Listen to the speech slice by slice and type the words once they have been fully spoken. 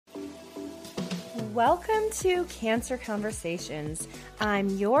Welcome to Cancer Conversations. I'm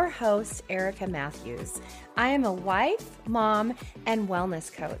your host, Erica Matthews. I am a wife, mom, and wellness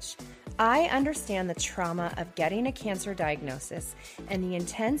coach. I understand the trauma of getting a cancer diagnosis and the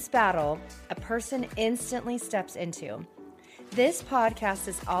intense battle a person instantly steps into. This podcast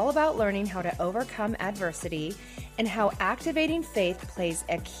is all about learning how to overcome adversity and how activating faith plays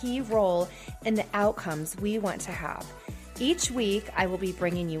a key role in the outcomes we want to have. Each week, I will be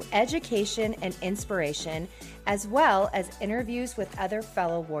bringing you education and inspiration, as well as interviews with other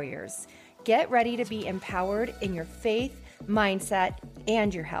fellow warriors. Get ready to be empowered in your faith, mindset,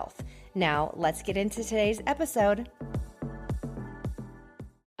 and your health. Now, let's get into today's episode.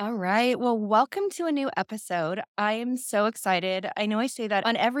 All right. Well, welcome to a new episode. I am so excited. I know I say that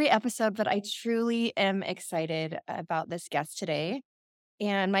on every episode, but I truly am excited about this guest today.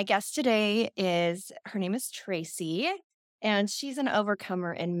 And my guest today her name is Tracy. And she's an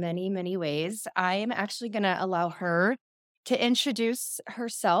overcomer in many, many ways. I am actually going to allow her to introduce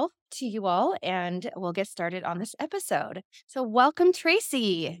herself to you all, and we'll get started on this episode. So welcome,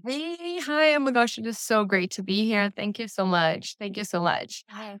 Tracy. Hey, hi. Oh my gosh, it is so great to be here. Thank you so much. Thank you so much.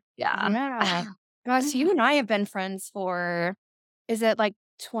 Yeah. Gosh, you and I have been friends for, is it like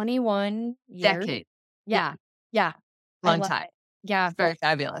 21 years? Decade. Yeah. Long time. Yeah. Very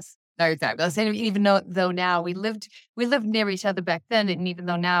fabulous. Very fabulous. And even though now we lived near each other back then, and even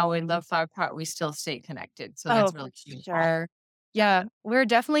though now we live far apart, we still stay connected. So that's really cute. Sure. Yeah, we're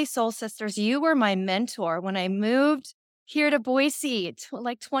definitely soul sisters. You were my mentor when I moved here to Boise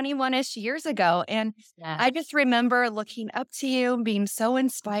like 21-ish years ago. And I just remember looking up to you, being so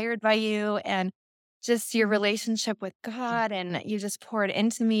inspired by you and just your relationship with God. And you just poured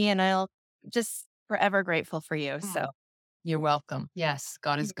into me, and I'll just forever grateful for you. So you're welcome. Yes,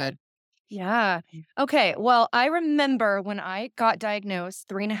 God is good. yeah. Okay. Well, I remember when I got diagnosed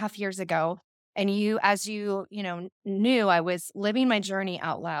 3.5 years ago, and as you knew, I was living my journey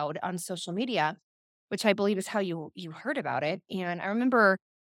out loud on social media, which I believe is how you heard about it. And I remember,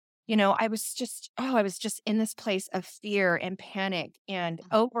 I was just in this place of fear and panic, and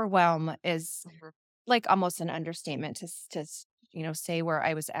overwhelm is like almost an understatement to say where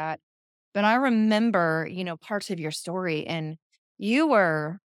I was at. But I remember, parts of your story, and you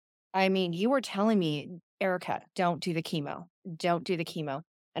were telling me, Erica, don't do the chemo. Don't do the chemo.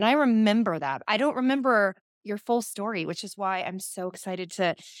 And I remember that. I don't remember your full story, which is why I'm so excited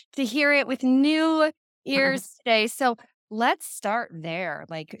to hear it with new ears today. So let's start there.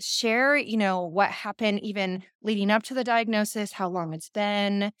 Like, share, what happened even leading up to the diagnosis, how long it's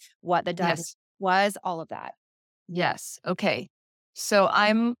been, what the diagnosis was, all of that. Yes. Okay. So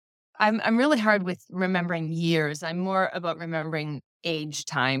I'm really hard with remembering years. I'm more about remembering age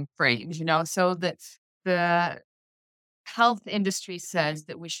time frames, so that the health industry says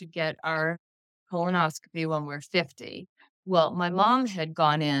that we should get our colonoscopy when we're 50. Well, my mom had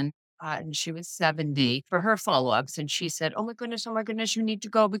gone in and she was 70 for her follow-ups. And she said, oh my goodness, you need to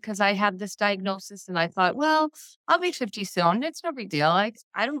go because I have this diagnosis. And I thought, well, I'll be 50 soon. It's no big deal. I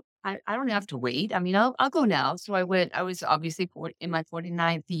don't have to wait. I mean, I'll go now. So I went. I was obviously in my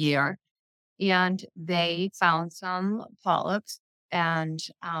 49th year, and they found some polyps. And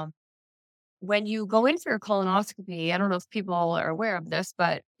when you go in for a colonoscopy, I don't know if people are aware of this,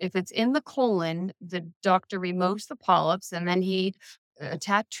 but if it's in the colon, the doctor removes the polyps, and then he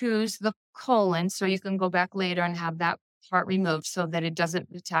tattoos the colon so you can go back later and have that part removed so that it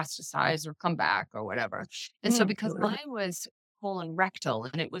doesn't metastasize or come back or whatever. And so because mine was colon rectal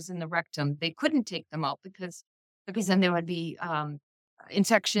and it was in the rectum, they couldn't take them out because then there would be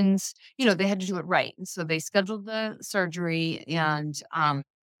infections. They had to do it right. And so they scheduled the surgery, and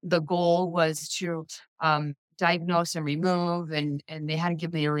the goal was to diagnose and remove, and they had to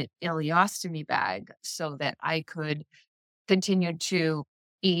give me an ileostomy bag so that I could continue to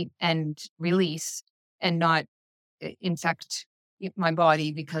eat and release and not infect my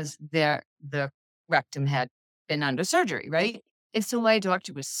body because the rectum had been under surgery, right? And so my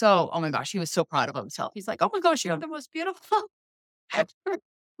doctor was oh my gosh, he was so proud of himself. He's like, oh my gosh, you have the most beautiful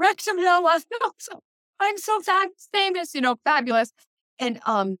rectum. I'm so famous, fabulous.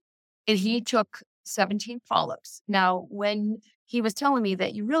 And he took 17 polyps. Now, when he was telling me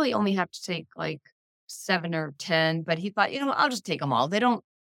that you really only have to take like 7 or 10, but he thought, I'll just take them all. They don't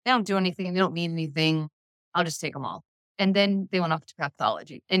do anything. They don't mean anything. I'll just take them all. And then they went off to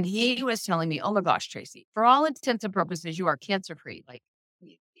pathology. And he was telling me, oh my gosh, Tracy, for all intents and purposes, you are cancer-free. Like,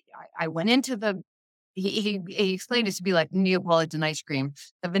 I went into he explained it to be like Neapolitan ice cream.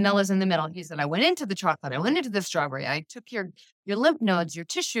 The vanilla's in the middle. He said, I went into the chocolate. I went into the strawberry. I took your lymph nodes, your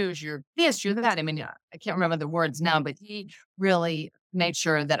tissues, your this, your that. I mean, I can't remember the words now, but he really made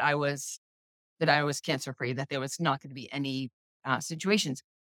sure that I was that I was cancer free, that there was not going to be any situations.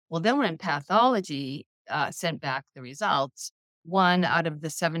 Well, then when pathology sent back the results, one out of the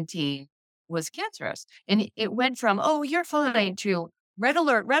 17 was cancerous. And it went from, oh, you're fine to red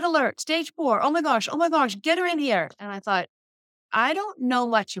alert, stage 4. Oh my gosh, get her in here. And I thought, I don't know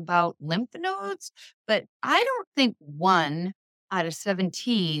much about lymph nodes, but I don't think one out of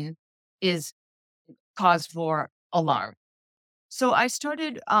 17 is cause for alarm. So I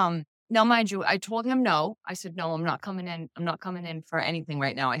started, now mind you, I told him no. I said, no, I'm not coming in. I'm not coming in for anything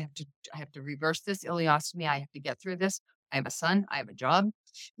right now. I have to reverse this ileostomy. I have to get through this. I have a son. I have a job.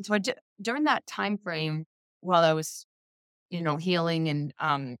 And so during that time frame, while I was healing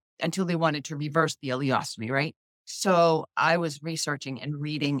and until they wanted to reverse the ileostomy, right? So I was researching and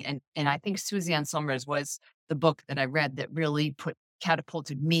reading, and I think Suzanne Summers was the book that I read that really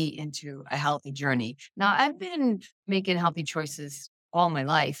catapulted me into a healthy journey. Now I've been making healthy choices all my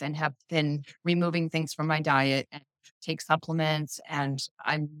life and have been removing things from my diet and take supplements, and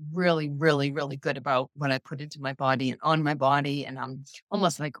I'm really, really, really good about what I put into my body and on my body, and I'm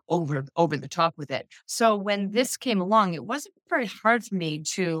almost like over the top with it. So when this came along, it wasn't very hard for me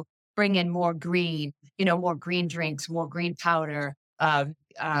to bring in more green, more green drinks, more green powder, uh,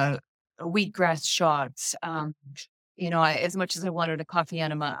 wheatgrass shots. As much as I wanted a coffee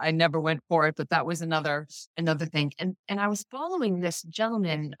enema, I never went for it, but that was another thing. And I was following this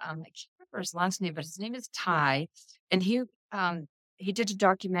gentleman. I can't remember his last name, but his name is Ty, and he did a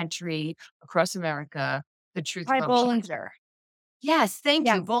documentary across America, The Truth Ty About Cancer. Bollinger. Yes, thank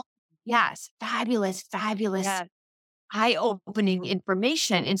you. Yes. Well, yes, fabulous, fabulous, Yes. eye-opening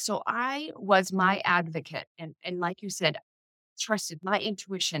information. And so I was my advocate. And like you said, trusted my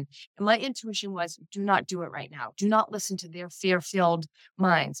intuition. And my intuition was, do not do it right now. Do not listen to their fear-filled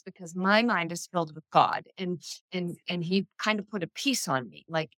minds, because my mind is filled with God. And he kind of put a piece on me,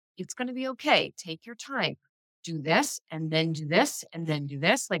 like, it's going to be okay. Take your time. Do this and then do this and then do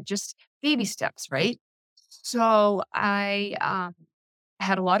this, like just baby steps, right? So I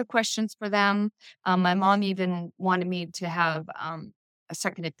had a lot of questions for them. My mom even wanted me to have a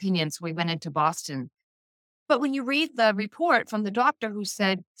second opinion. So we went into Boston, but when you read the report from the doctor who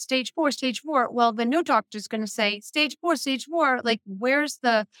said stage 4, well, the new doctor's going to say stage 4. Like, where's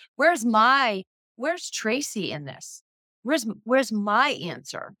my, where's Tracy in this? Where's my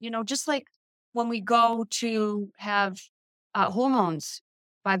answer? Just like when we go to have hormones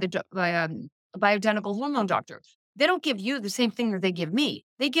by a bioidentical hormone doctor, they don't give you the same thing that they give me.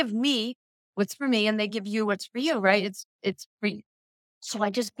 They give me what's for me, and they give you what's for you, right? It's free. So I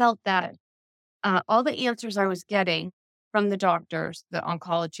just felt that all the answers I was getting from the doctors, the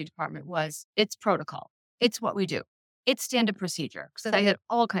oncology department, was it's protocol. It's what we do. It's standard procedure. So I had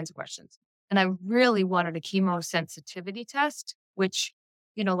all kinds of questions. And I really wanted a chemo sensitivity test, which,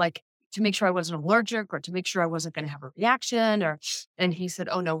 like to make sure I wasn't allergic or to make sure I wasn't going to have a reaction and he said,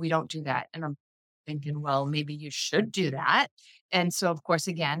 oh no, we don't do that. And I'm thinking, well, maybe you should do that. And so of course,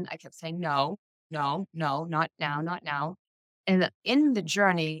 again, I kept saying, no, no, no, not now, not now. And in the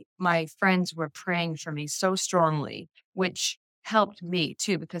journey, my friends were praying for me so strongly, which helped me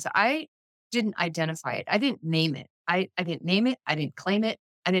too, because I didn't identify it. I didn't name it. I didn't name it. I didn't claim it.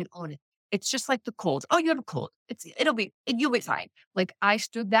 I didn't own it. It's just like the cold. Oh, you have a cold. You'll be fine. Like I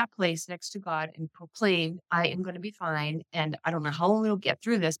stood that place next to God and proclaimed, I am going to be fine. And I don't know how we'll get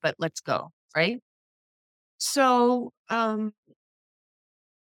through this, but let's go. Right. So, after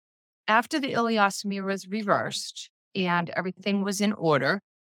the ileostomy was reversed and everything was in order,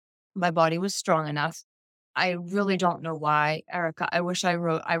 my body was strong enough. I really don't know why, Erica. I wish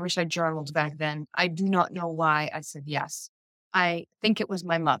I journaled back then. I do not know why I said yes. I think it was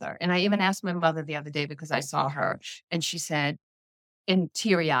my mother. And I even asked my mother the other day because I saw her and she said, in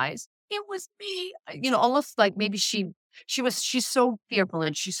teary eyes, it was me. Almost like maybe she's so fearful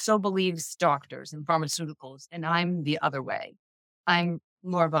and she so believes doctors and pharmaceuticals. And I'm the other way. I'm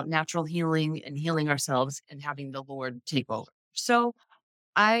more about natural healing and healing ourselves and having the Lord take over. So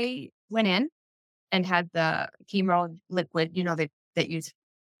I went in and had the chemo liquid, that you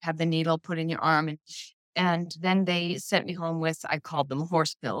have the needle put in your arm. And then they sent me home with, I called them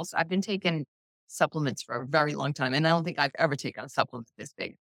horse pills. I've been taking supplements for a very long time. And I don't think I've ever taken a supplement this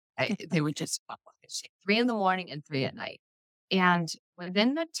big. They would just 3 in the morning and 3 at night. And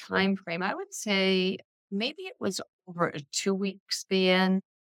within the time frame, I would say maybe it was over a 2-week span.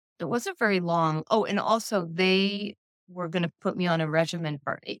 It wasn't very long. Oh, and also they were gonna put me on a regimen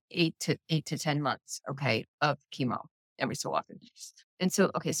for 8 to 10 months, okay, of chemo every so often. And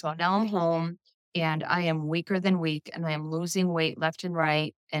so, okay, so now I'm home and I am weaker than weak and I am losing weight left and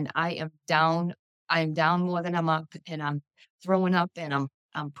right. And I am down more than I'm up and I'm throwing up and I'm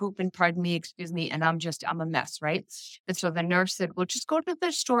I'm pooping, pardon me, excuse me, and I'm a mess, right? And so the nurse said, well, just go to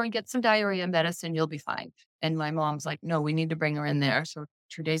the store and get some diarrhea medicine. You'll be fine. And my mom's like, no, we need to bring her in there. So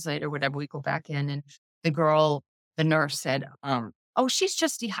 2 days later, whatever, we go back in and the nurse said, oh, she's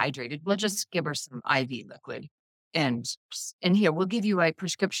just dehydrated. We'll just give her some IV liquid. And and here, we'll give you a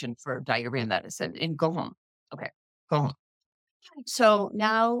prescription for diarrhea medicine and go home. Okay, go home. So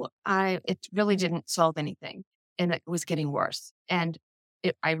now it really didn't solve anything and it was getting worse. And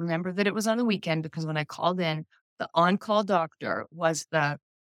I remember that it was on the weekend because when I called in, the on-call doctor was the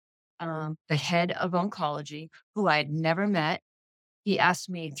head of oncology who I had never met. He asked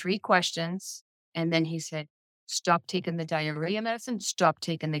me 3 questions and then he said, stop taking the diarrhea medicine, stop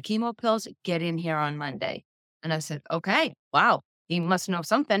taking the chemo pills, get in here on Monday. And I said, okay, wow, he must know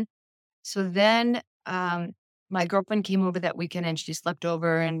something. So then, my girlfriend came over that weekend and she slept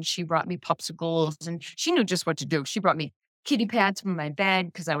over and she brought me popsicles and she knew just what to do. She brought me kitty pads from my bed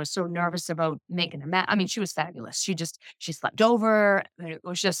because I was so nervous about making a mess. I mean, she was fabulous. She slept over. And it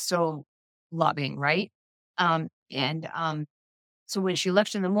was just so loving, right? And so when she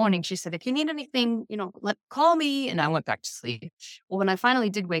left in the morning, she said, if you need anything, call me. And I went back to sleep. Well, when I finally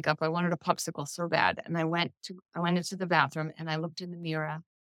did wake up, I wanted a popsicle so bad. And I went into the bathroom and I looked in the mirror.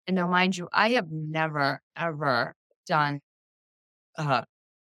 And now, mind you, I have never, ever done uh,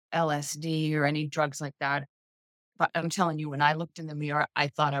 LSD or any drugs like that. But I'm telling you, when I looked in the mirror, I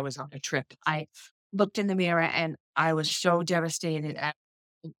thought I was on a trip. I looked in the mirror and I was so devastated at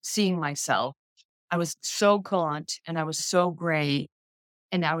seeing myself. I was so gaunt and I was so gray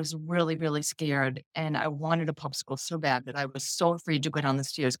and I was really, really scared, and I wanted a popsicle so bad that I was so afraid to go down the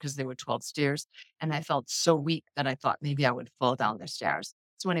stairs because there were 12 stairs, and I felt so weak that I thought maybe I would fall down the stairs.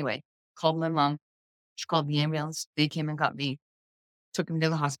 So anyway, called my mom. She called the ambulance. They came and got me, took me to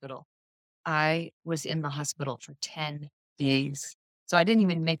the hospital. I was in the hospital for 10 days. So I didn't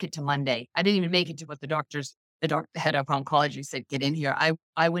even make it to Monday. I didn't even make it to what the head of oncology said, get in here.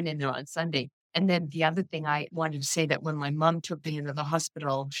 I went in there on Sunday. And then the other thing I wanted to say that when my mom took me into the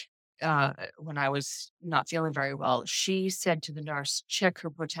hospital, when I was not feeling very well, she said to the nurse, check her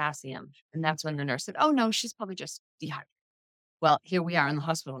potassium. And that's when the nurse said, oh no, she's probably just dehydrated. Well, here we are in the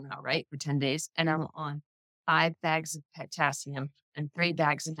hospital now, right? For 10 days. And I'm on 5 bags of potassium and 3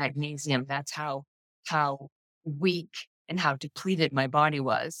 bags of magnesium. That's how weak and how depleted my body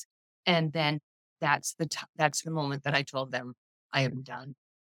was. And then that's the moment that I told them, I am done.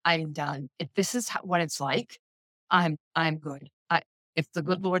 I am done. If this is what it's like, I'm good. If the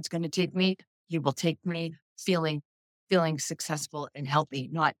good Lord's going to take me, He will take me feeling successful and healthy,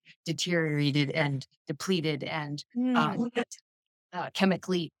 not deteriorated and depleted and Mm.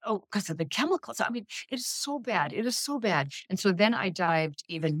 chemically, because of the chemicals. I mean, it is so bad. It is so bad. And so then I dived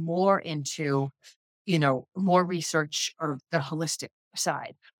even more into, more research or the holistic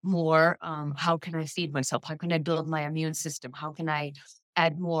side, more, how can I feed myself? How can I build my immune system? How can I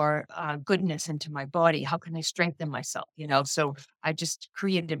add more goodness into my body? How can I strengthen myself? So I just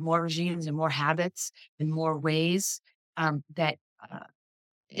created more regimes and more habits and more ways that,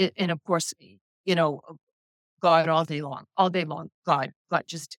 and of course, you know, God all day long. God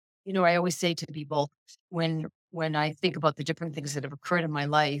just, I always say to people when I think about the different things that have occurred in my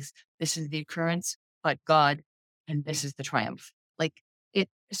life, this is the occurrence, but God, and this is the triumph. Like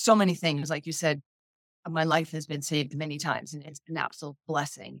so many things, like you said, my life has been saved many times and it's an absolute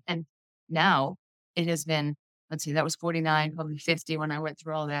blessing. And now it has been, let's see, that was 49, probably 50 when I went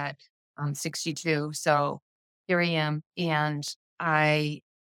through all that. 62. So here I am. And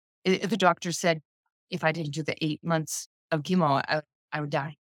the doctor said if I didn't do the 8 months of chemo, I would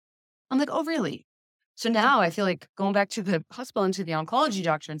die. I'm like, "Oh, really?" So now I feel like going back to the hospital and to the oncology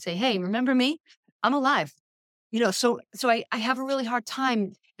doctor and say, "Hey, remember me? I'm alive." So I have a really hard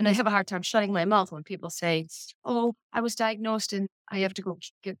time, and I have a hard time shutting my mouth when people say, "Oh, I was diagnosed and I have to go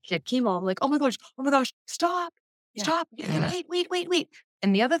get chemo." I'm like, oh my gosh, stop, Yeah. stop, wait."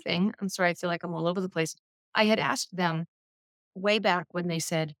 And the other thing, I'm sorry, I feel like I'm all over the place. I had asked them way back when they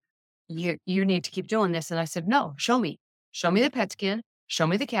said, you need to keep doing this. And I said, no, show me. Show me the PET scan. Show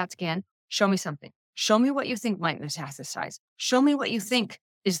me the CAT scan. Show me something. Show me what you think might metastasize. Show me what you think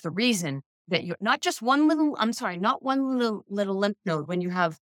is the reason that you're not just one little, I'm sorry, not one little lymph node when you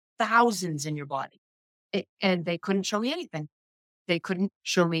have thousands in your body. And they couldn't show me anything. They couldn't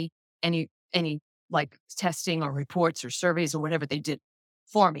show me any like testing or reports or surveys or whatever they did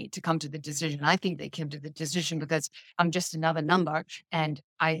for me to come to the decision. I think they came to the decision because I'm just another number. And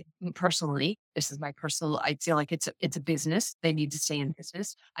I personally, this is my personal, I feel like it's a business. They need to stay in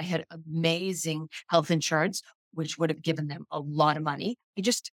business. I had amazing health insurance, which would have given them a lot of money. I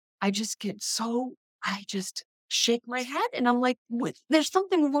just get so I just shake my head and I'm like, there's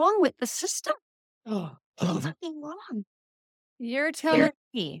something wrong with the system. Oh, There's something wrong. you're Here. telling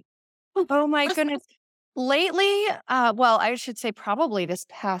me. Oh my goodness. Lately, well, I should say probably this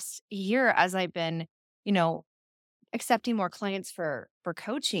past year as I've been, you know, accepting more clients for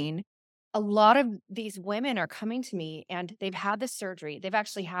coaching, a lot of these women are coming to me and they've had the surgery. They've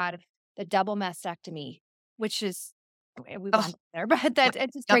actually had the double mastectomy, which is we Oh, won't go there, but yep, that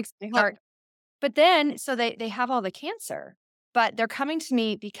it just yep, breaks my yep. heart. But then so they have all the cancer, but they're coming to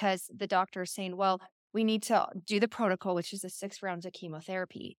me because the doctor is saying, "Well, we need to do the protocol, which is the 6 rounds of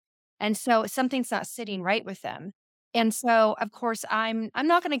chemotherapy." And so something's not sitting right with them. And so, of course, I'm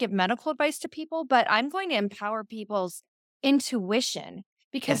not gonna give medical advice to people, but I'm going to empower people's intuition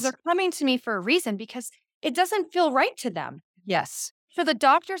because Yes, they're coming to me for a reason because it doesn't feel right to them. yes, So the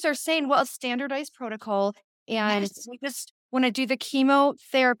doctors are saying, well, it's standardized protocol, and yes, we just want to do the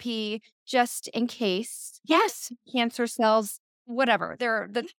chemotherapy just in case yes. cancer cells, whatever, they're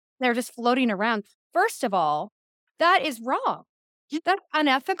just floating around. First of all, that is wrong. Yep, That's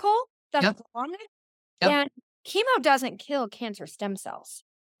unethical. That's yep, wrong. yep. And chemo doesn't kill cancer stem cells.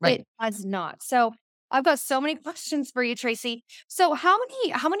 Right. It does not. So I've got so many questions for you, Tracy. So how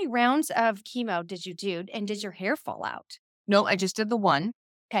many rounds of chemo did you do, and did your hair fall out? No, I just did the one.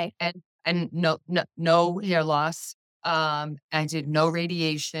 Okay. And no hair loss. I did no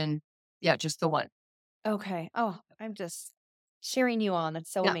radiation. Yeah, just the one. Okay. Oh, I'm just cheering you on.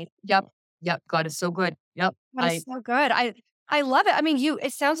 That's so Yeah. amazing. Yep. Yep. God is so good. Yep. That is so good. I love it. I mean,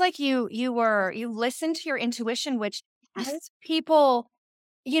 it sounds like you listened to your intuition, which Yes. most people,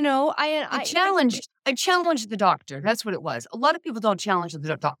 I I challenged the doctor. That's what it was. A lot of people don't challenge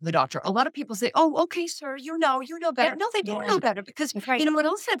the doctor. A lot of people say, "Oh, okay, sir, you know better." yeah, No, they don't yeah, know better because that's right. you know what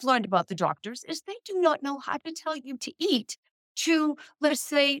else I've learned about the doctors is they do not know how to tell you to eat to, let's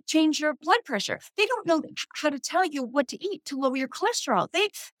say, change your blood pressure. They don't know how to tell you what to eat to lower your cholesterol.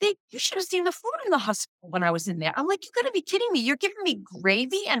 You should have seen the food in the hospital when I was in there. I'm like, you got to be kidding me. You're giving me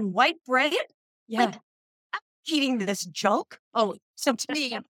gravy and white bread? Yeah. Like, eating this junk. Oh, so to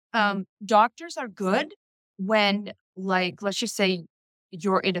me, doctors are good when, like, let's just say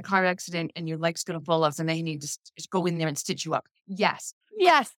you're in a car accident and your leg's going to fall off and they need to go in there and stitch you up. Yes.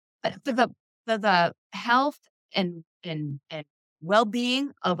 Yes. But for the health and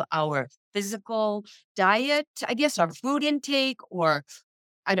well-being of our physical diet, I guess our food intake, or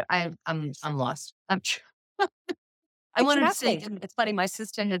I'm lost. I wanted to say, Exactly. and it's funny, my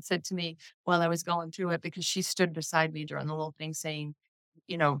sister had said to me while I was going through it, because she stood beside me during the whole thing saying,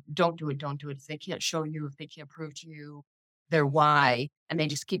 don't do it, don't do it. If they can't show you, if they can't prove to you their why, and they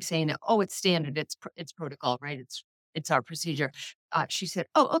just keep saying, oh, it's standard, it's protocol, right? It's our procedure. She said,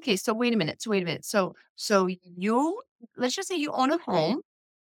 oh, okay. So wait a minute. So you, let's just say you own a home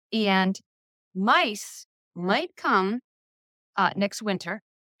and mice might come next winter.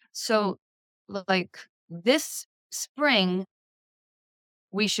 So like this spring,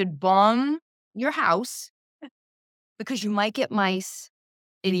 we should bomb your house because you might get mice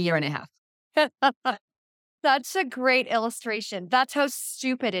in a year and a half. That's a great illustration. That's how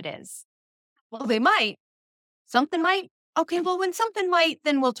stupid it is. Well, they might. Something might. Okay, well, when something might,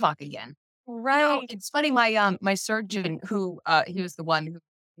 then we'll talk again. Right. It's funny. My surgeon, who he was the one who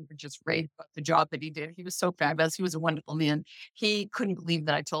just raved about the job that he did. He was so fabulous. He was a wonderful man. He couldn't believe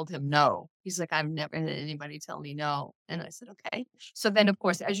that I told him no. He's like, I've never had anybody tell me no. And I said, okay. So then, of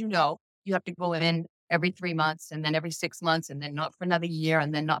course, as you know, you have to go in every 3 months and then every 6 months and then not for another year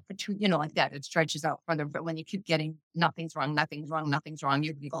and then not for two, like that. It stretches out further. But when you keep getting nothing's wrong, nothing's wrong, nothing's wrong,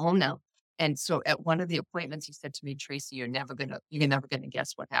 you can go home now. And so at one of the appointments, he said to me, Tracy, you're never gonna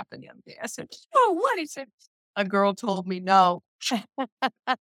guess what happened the other day. I said, oh, what? He said, a girl told me no.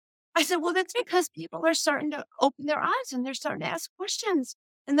 I said, well, that's because people are starting to open their eyes and they're starting to ask questions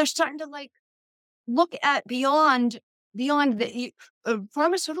and they're starting to like look at beyond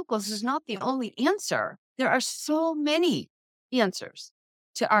pharmaceuticals is not the only answer. There are so many answers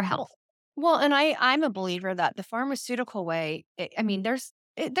to our health. Well, and I'm a believer that the pharmaceutical way, I mean, there's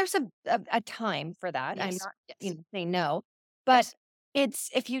a time for that. I'm Yes, not, yes, saying no, but yes, it's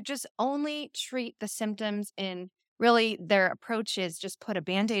if you just only treat the symptoms and really their approach is just put a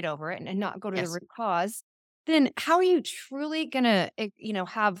Band-Aid over it and not go to the yes, root cause, then how are you truly gonna,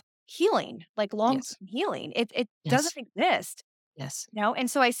 have healing, like yes, long-term healing? It doesn't yes, exist. yes,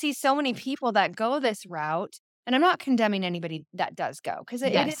 And so I see so many people that go this route, and I'm not condemning anybody that does go because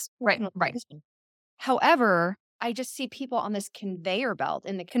it is yes. a Right, personal right. decision. However, I just see people on this conveyor belt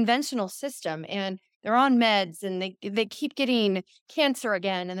in the conventional system, and they're on meds, and they keep getting cancer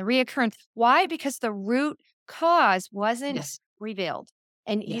again and the reoccurrence. Why? Because the root cause wasn't Yes. revealed.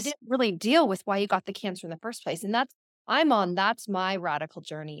 and you Yes. didn't really deal with why you got the cancer in the first place. And that's my radical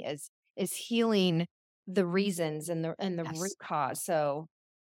journey is healing the reasons and the root Yes. cause. So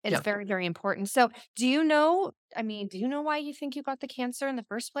it's Yep. very, very important. So do you know why you think you got the cancer in the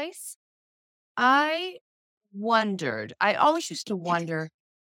first place? I wondered. I always used to wonder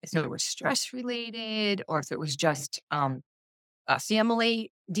if it was stress related or if it was just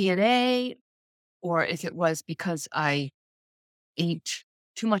family DNA or if it was because I ate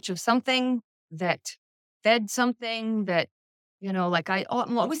too much of something that fed something that, like I'm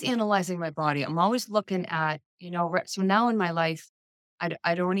always analyzing my body. I'm always looking at, so now in my life,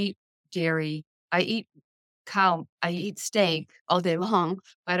 I don't eat dairy. I eat I eat steak all day long,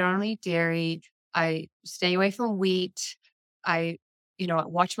 but I don't eat dairy. I stay away from wheat. I,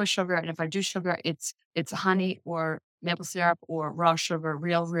 watch my sugar. And if I do sugar, it's honey or maple syrup or raw sugar,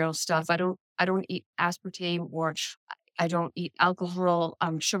 real stuff. I don't eat aspartame or I don't eat alcohol,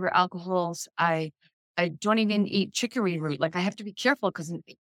 sugar alcohols. I don't even eat chicory root. Like I have to be careful because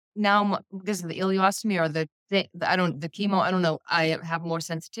now because of the ileostomy or the chemo, I don't know. I have more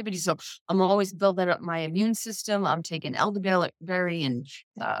sensitivity. So I'm always building up my immune system. I'm taking elderberry and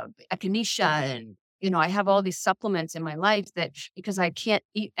echinacea and I have all these supplements in my life that because I can't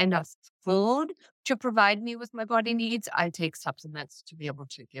eat enough food to provide me with my body needs, I take supplements to be able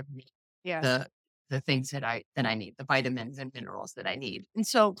to give me Yes. the the things that I need, the vitamins and minerals that I need. And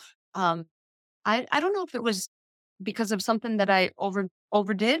so um I don't know if it was because of something that I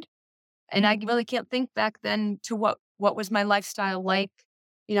overdid and I really can't think back then to what was my lifestyle like.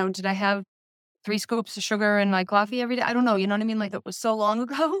 Did I have 3 scoops of sugar in my coffee every day? I don't know, you know what I mean? Like, it was so long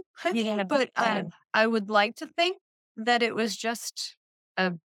ago. Yeah. But, I would like to think that it was just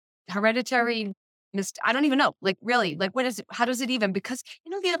a hereditary I don't even know, like, really, like, what is it? How does it even because,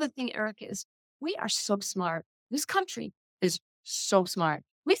 the other thing, Eric, is we are so smart. This country is so smart.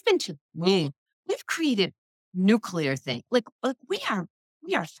 We've been to the moon. We've created nuclear thing. Like, we are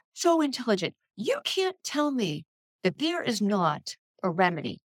so intelligent. You can't tell me that there is not a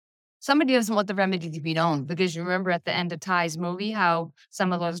remedy. Somebody doesn't want the remedy to be known because you remember at the end of Ty's movie how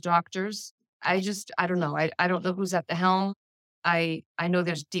some of those doctors, I don't know. I don't know who's at the helm. I know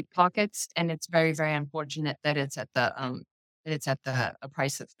there's deep pockets and it's very, very unfortunate that it's at the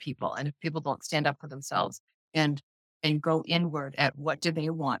price of people. And if people don't stand up for themselves and go inward at what do they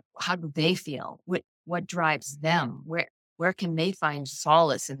want? How do they feel? What drives them? Where can they find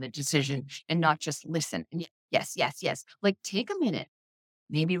solace in the decision and not just listen? And yes, yes, yes. Like take a minute.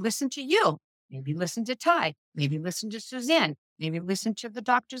 Maybe listen to you. Maybe listen to Ty. Maybe listen to Suzanne. Maybe listen to the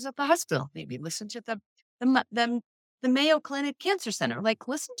doctors at the hospital. Maybe listen to the Ma- the Mayo Clinic Cancer Center. Like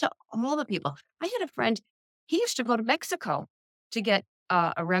listen to all the people. I had a friend. He used to go to Mexico to get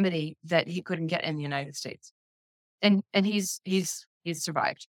a remedy that he couldn't get in the United States, and he's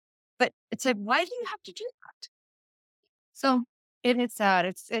survived. But it's like, why do you have to do that? So It is sad.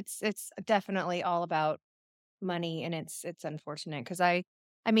 It's definitely all about money, and it's unfortunate because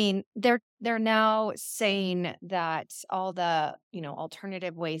I mean, they're now saying that all the,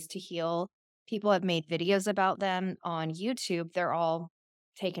 alternative ways to heal, people have made videos about them on YouTube. They're all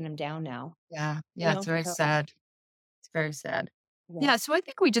taking them down now, yeah, you yeah, it's know? very So, sad. It's very sad. yeah. Yeah, so I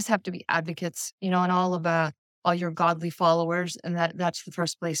think we just have to be advocates, and all your godly followers, and that's the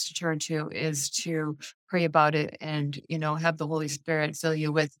first place to turn to is to pray about it and, have the Holy Spirit fill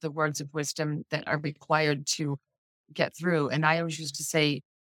you with the words of wisdom that are required to get through. And I always used to say,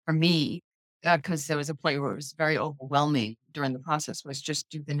 for me, because there was a point where it was very overwhelming during the process, was just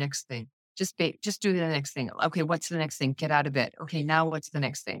do the next thing. Just do the next thing. Okay, what's the next thing? Get out of bed. Okay, now what's the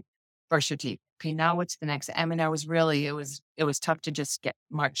next thing? Brush your teeth. Okay, now what's the next? I mean, it was tough to just get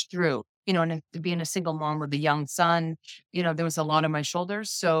march through. And being a single mom with a young son, there was a lot on my shoulders.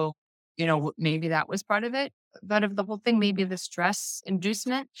 So, maybe that was part of it. But of the whole thing, maybe the stress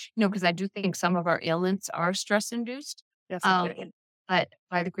inducement, because I do think some of our ailments are stress induced. Um, Definitely. but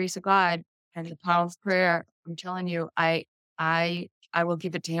by the grace of God and the power of prayer, I'm telling you, I will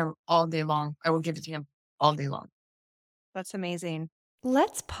give it to him all day long. I will give it to him all day long. That's amazing.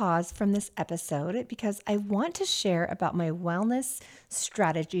 Let's pause from this episode because I want to share about my wellness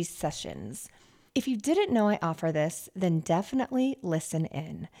strategy sessions. If you didn't know I offer this, then definitely listen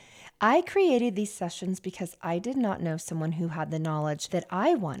in. I created these sessions because I did not know someone who had the knowledge that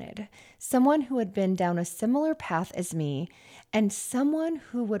I wanted, someone who had been down a similar path as me, and someone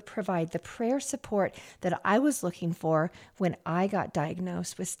who would provide the prayer support that I was looking for when I got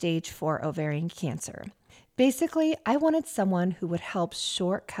diagnosed with stage 4 ovarian cancer. Basically, I wanted someone who would help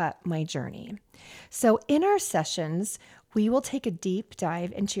shortcut my journey. So in our sessions, we will take a deep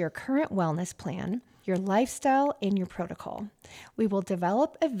dive into your current wellness plan, your lifestyle and your protocol. We will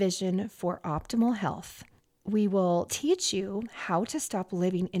develop a vision for optimal health. We will teach you how to stop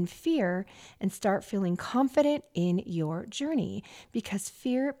living in fear and start feeling confident in your journey, because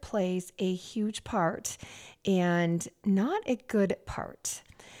fear plays a huge part and not a good part.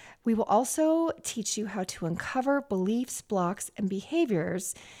 We will also teach you how to uncover beliefs, blocks, and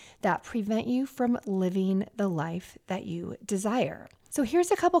behaviors that prevent you from living the life that you desire. So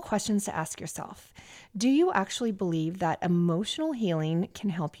here's a couple questions to ask yourself. Do you actually believe that emotional healing can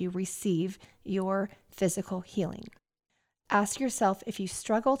help you receive your physical healing? Ask yourself if you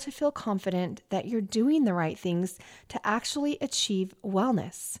struggle to feel confident that you're doing the right things to actually achieve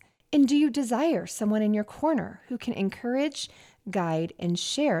wellness. And do you desire someone in your corner who can encourage, guide, and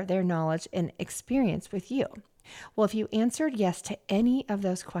share their knowledge and experience with you? Well, if you answered yes to any of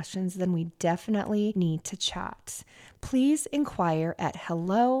those questions, then we definitely need to chat. Please inquire at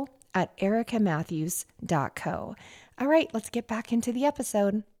hello@ericamatthews.co. All right, let's get back into the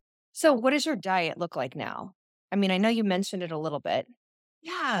episode. So what does your diet look like now? I mean, I know you mentioned it a little bit.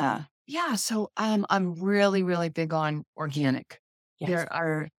 Yeah. Yeah. So I'm really, really big on organic. Yes. There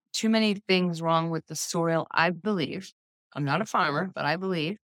are too many things wrong with the soil. I believe, I'm not a farmer, but I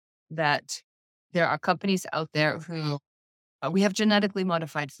believe that there are companies out there who we have genetically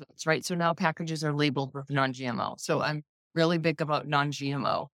modified foods, right? So now packages are labeled with non-GMO. So I'm really big about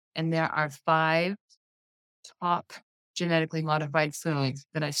non-GMO. And there are 5 top genetically modified foods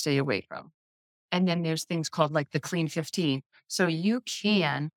that I stay away from. And then there's things called like the Clean 15. So you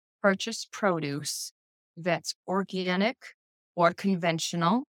can purchase produce that's organic or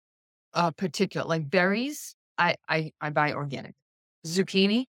conventional, particular like berries. I buy organic.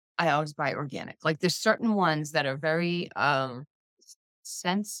 Zucchini, I always buy organic. Like there's certain ones that are very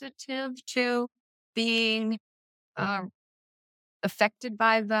sensitive to being um, affected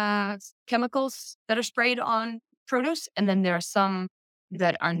by the chemicals that are sprayed on produce, and then there are some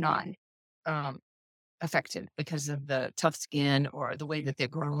that are not. Um, Affected because of the tough skin or the way that they're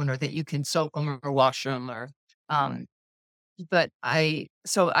grown or that you can soak them or wash them or, um,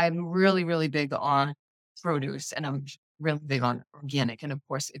 so I'm really, really big on produce and I'm really big on organic. And of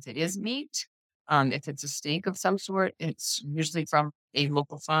course, if it is meat, if it's a steak of some sort, it's usually from a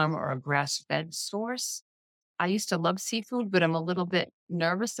local farm or a grass-fed source. I used to love seafood, but I'm a little bit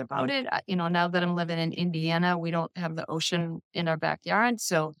nervous about it. Now that I'm living in Indiana, we don't have the ocean in our backyard.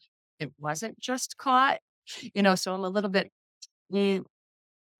 So it wasn't just caught, so I'm a little bit mm,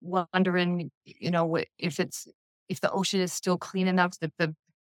 wondering, if the ocean is still clean enough that the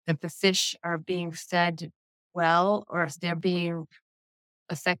fish are being fed well, or if they're being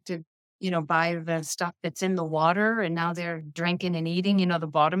affected, by the stuff that's in the water and now they're drinking and eating, the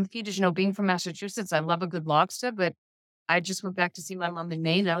bottom feeders. Being from Massachusetts, I love a good lobster, but I just went back to see my mom in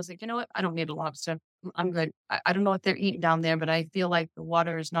Maine. And I was like, you know what? I don't need a lobster. I'm good. I don't know what they're eating down there, but I feel like the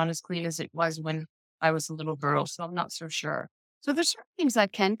water is not as clean as it was when I was a little girl. So I'm not so sure. So there's certain things I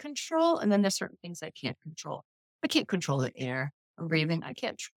can control, and then there's certain things I can't control. I can't control the air I'm breathing. I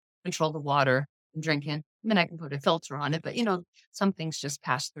can't control the water I'm drinking. I mean, I can put a filter on it, but some things just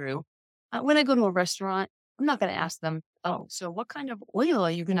pass through. When I go to a restaurant, I'm not going to ask them, oh, so what kind of oil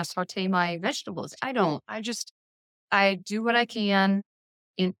are you going to saute my vegetables? I don't. I do what I can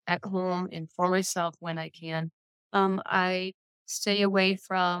at home and for myself when I can. I stay away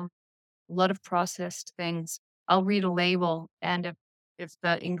from a lot of processed things. I'll read a label, and if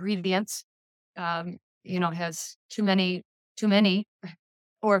the ingredients, has too many,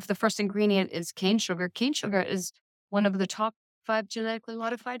 or if the first ingredient is cane sugar is one of the top 5 genetically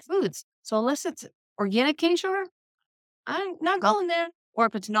modified foods. So unless it's organic cane sugar, I'm not going there. Or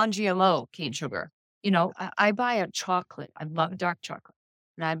if it's non-GMO cane sugar. I buy a chocolate. I love dark chocolate.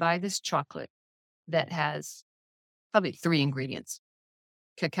 And I buy this chocolate that has probably 3 ingredients: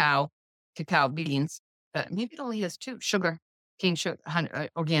 cacao, cacao beans. Maybe it only has 2: sugar, cane sugar,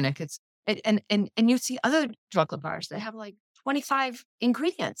 organic. And you see other chocolate bars that have like 25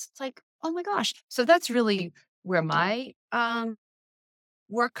 ingredients. It's like, oh my gosh. So that's really where my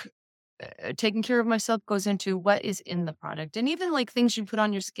work, taking care of myself, goes into what is in the product. And even like things you put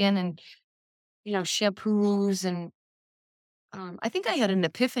on your skin and, shampoos. And I think I had an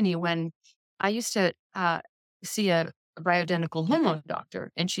epiphany when I used to see a bioidentical hormone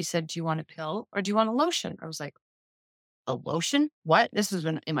doctor. And she said, do you want a pill or do you want a lotion? I was like, a lotion? What? This was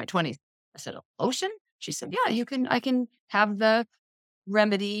in my 20s. I said, a lotion? She said, yeah, I can have the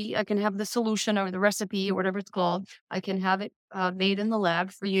remedy. I can have the solution or the recipe or whatever it's called. I can have it made in the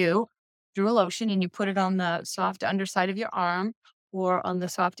lab for you through a lotion, and you put it on the soft underside of your arm or on the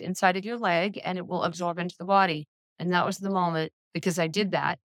soft inside of your leg, and it will absorb into the body. And that was the moment, because I did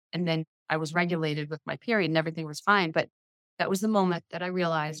that. And then I was regulated with my period and everything was fine. But that was the moment that I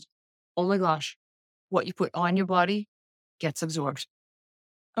realized, oh my gosh, what you put on your body gets absorbed.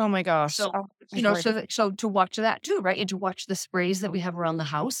 Oh my gosh. So, Oh my word. so to watch that too, right? And to watch the sprays that we have around the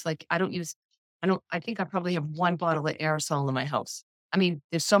house. Like I think I probably have one bottle of aerosol in my house. I mean,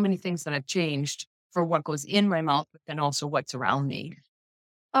 there's so many things that I've changed for what goes in my mouth, but then also what's around me.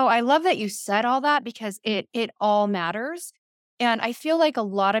 Oh, I love that you said all that because it all matters. And I feel like a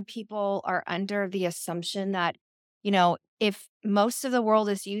lot of people are under the assumption that, if most of the world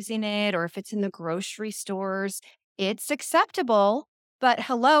is using it or if it's in the grocery stores, it's acceptable. But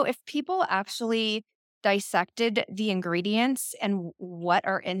hello, if people actually dissected the ingredients and what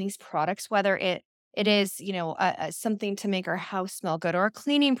are in these products, whether it is, something to make our house smell good or a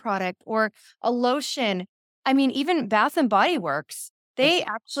cleaning product or a lotion. I mean, even Bath and Body Works, they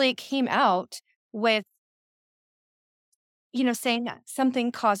actually came out with, saying that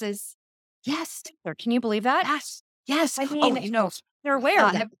something causes Yes. cancer. Can you believe that? Yes. Yes. I Oh, mean, they're aware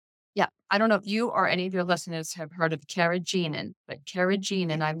of that. yeah. I don't know if you or any of your listeners have heard of carrageenan, but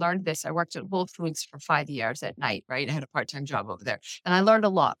carrageenan, I learned this. I worked at Whole Foods for 5 years at night, right? I had a part-time job over there. And I learned a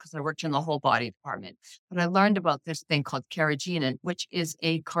lot because I worked in the whole body department. But I learned about this thing called carrageenan, which is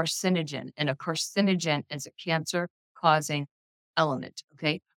a carcinogen. And a carcinogen is a cancer-causing element.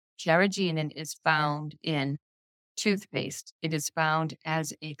 Okay. Carrageenan is found in toothpaste. It is found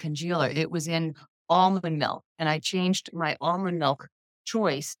as a congealer. It was in almond milk, and I changed my almond milk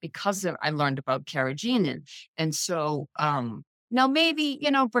choice because I learned about carrageenan. And so now maybe,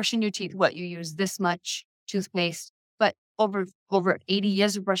 brushing your teeth, what you use this much toothpaste, but over 80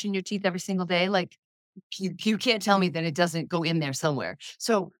 years of brushing your teeth every single day, like you can't tell me that it doesn't go in there somewhere.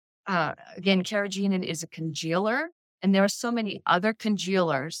 So again, carrageenan is a congealer, and there are so many other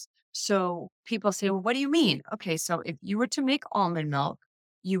congealers. So people say, well, what do you mean? Okay, so if you were to make almond milk,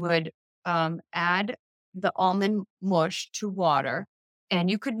 you would add the almond mush to water, and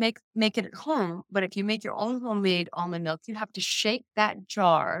you could make it at home. But if you make your own homemade almond milk, you have to shake that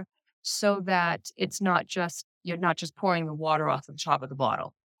jar so that you're not just pouring the water off the top of the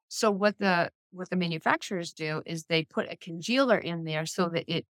bottle. So what the manufacturers do is they put a congealer in there so that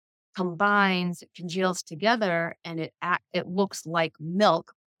it combines, it congeals together, and it looks like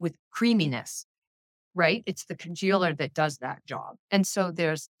milk with creaminess, right? It's the congealer that does that job. And so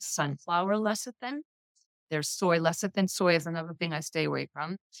there's sunflower lecithin, there's soy lecithin. Soy is another thing I stay away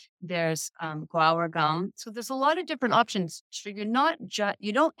from. There's guar gum. So there's a lot of different options. So you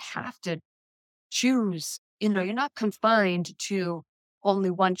don't have to choose. You're not confined to only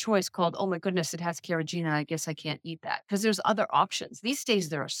one choice called, oh my goodness, it has carrageenan. I guess I can't eat that because there's other options. These days,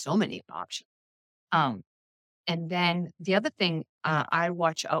 there are so many options. And then the other thing, I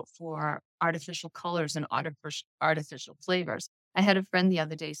watch out for artificial colors and artificial flavors. I had a friend the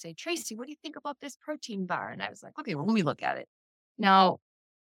other day say, Tracy, what do you think about this protein bar? And I was like, okay, well, let me look at it. Now,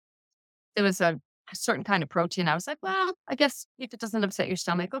 there was a certain kind of protein. I was like, well, I guess if it doesn't upset your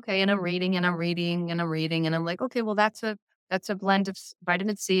stomach, okay. And I'm reading and I'm reading and I'm reading and I'm like, okay, well, that's a blend of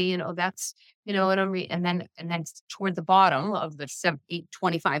vitamin C, that's, and and then toward the bottom of the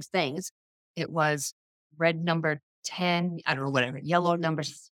 25 things, it was red number 10, I don't know, whatever, yellow number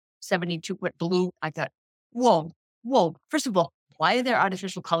 72, what blue. I thought, whoa, whoa. First of all, why are there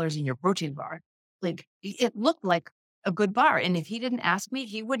artificial colors in your protein bar? Like it looked like a good bar. And if he didn't ask me,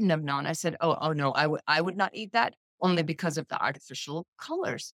 he wouldn't have known. I said, oh no, I would not eat that only because of the artificial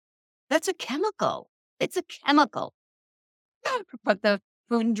colors. That's a chemical. It's a chemical. But the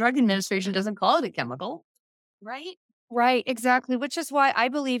Food and Drug Administration doesn't call it a chemical, right? Right, exactly, which is why I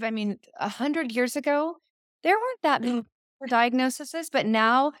believe, 100 years ago, there weren't that many diagnoses, but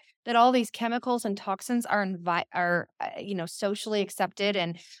now that all these chemicals and toxins are socially accepted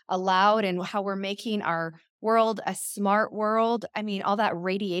and allowed, and how we're making our world a smart world. I mean, all that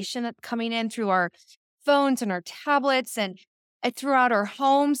radiation that's coming in through our phones and our tablets and throughout our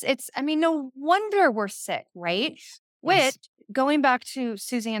homes. No wonder we're sick, right? Yes. Which, going back to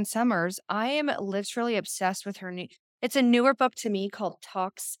Suzanne Summers, I am literally obsessed with her it's a newer book to me called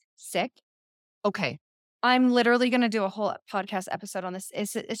Talks Sick. Okay. I'm literally going to do a whole podcast episode on this.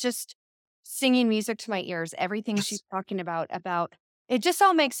 It's just singing music to my ears. Everything she's talking about it just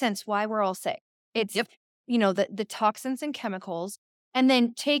all makes sense why we're all sick. It's, Yep. The toxins and chemicals, and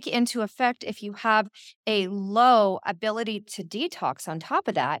then take into effect if you have a low ability to detox on top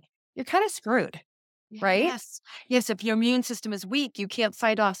of that, you're kind of screwed, right? Yes. Yes. If your immune system is weak, you can't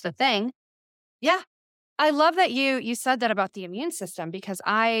fight off the thing. Yeah. I love that you said that about the immune system because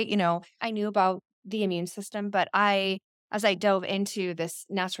I knew about the immune system, but as I dove into this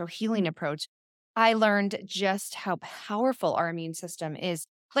natural healing approach, I learned just how powerful our immune system is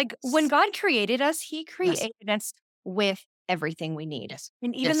Like when God created us, he Yes. created us with everything we need. Yes.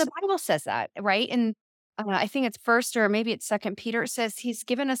 And even Yes. the Bible says that, right? And I think it's first or maybe it's second Peter, it says he's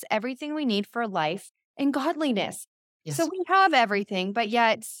given us everything we need for life and godliness. So Yes. we have everything, but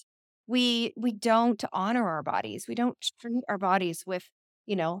yet we don't honor our bodies. We don't treat our bodies with,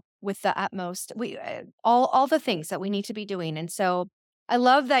 with the utmost, all the things that we need to be doing. And so I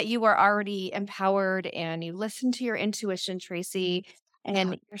love that you are already empowered and you listen to your intuition, Tracy, Yeah.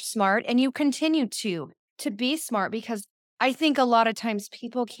 and you're smart and you continue to be smart because I think a lot of times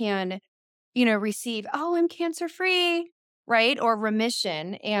people can, receive, "Oh, I'm cancer free," right? Or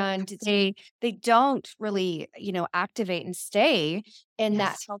remission, and they don't really, activate and stay in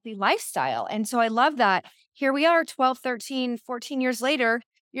that Yes. healthy lifestyle. And so I love that here we are 12, 13, 14 years later,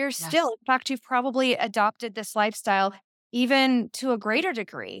 you're still, Yes. in fact, you've probably adopted this lifestyle even to a greater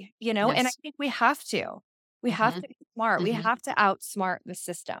degree, and I Yes. think we have to. We have Mhm. to be smart. We Mhm. have to outsmart the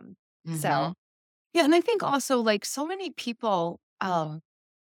system. So, Mhm. Yeah, and I think also, like, so many people,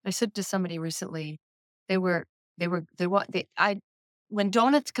 I said to somebody recently, they were they want they I when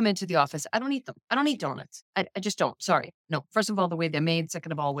donuts come into the office, I don't eat them. I don't eat donuts. I just don't. Sorry. No. First of all, the way they're made.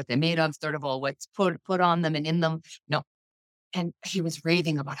 Second of all, what they're made of. Third of all, what's put on them and in them. No. And he was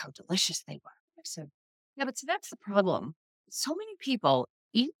raving about how delicious they were. I said, yeah, but see, that's the problem. So many people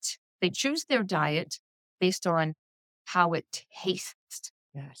eat, they choose their diet based on how it tastes,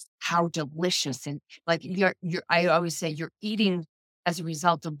 yes. how delicious. And like I always say, you're eating as a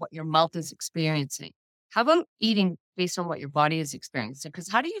result of what your mouth is experiencing. How about eating based on what your body is experiencing? Because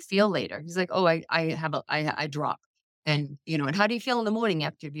how do you feel later? He's like, oh, I drop. And, and how do you feel in the morning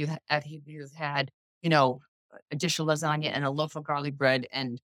after you've had, you know, a dish of lasagna and a loaf of garlic bread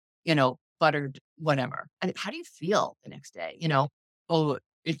and, buttered whatever. And how do you feel the next day? Oh,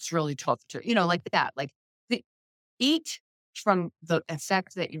 it's really tough to, like that. Like the, eat from the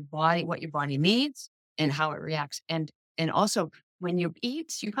effect that what your body needs and how it reacts. And also when you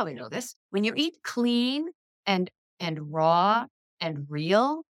eat, you probably know this, when you eat clean and raw and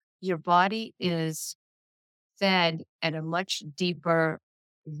real, your body is fed at a much deeper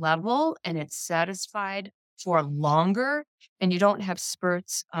level and it's satisfied for longer and you don't have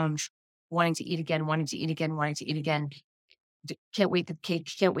spurts wanting to eat again, wanting to eat again, wanting to eat again. Can't wait for the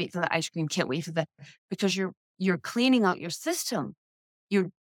cake, can't wait for the ice cream, can't wait for the because you're cleaning out your system. You're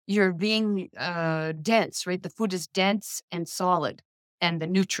you're being dense, right? The food is dense and solid and the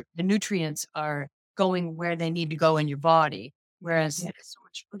nutrients are going where they need to go in your body. Whereas Yeah. there's so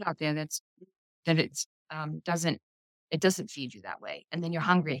much food out there that it's doesn't it doesn't feed you that way, and then you're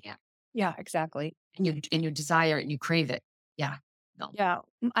hungry again, Yeah, exactly. and you desire it and you crave it. Yeah, no, Yeah,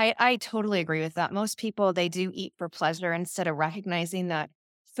 I totally agree with that. Most people, they do eat for pleasure instead of recognizing that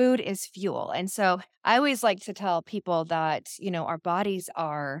food is fuel. And so I always like to tell people that, our bodies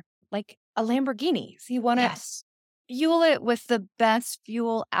are like a Lamborghini. So you want to yes, fuel it with the best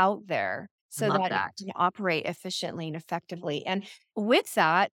fuel out there I so love that it that. can operate efficiently and effectively. And with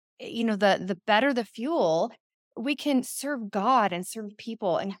that, the better the fuel, we can serve God and serve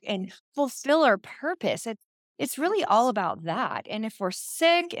people and fulfill our purpose. It's really all about that. And if we're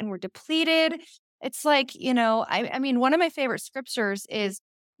sick and we're depleted, it's like, I mean, one of my favorite scriptures is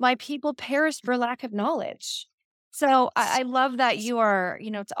my people perished for lack of knowledge. So I love that you are,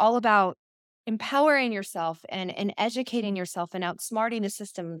 it's all about empowering yourself and educating yourself and outsmarting the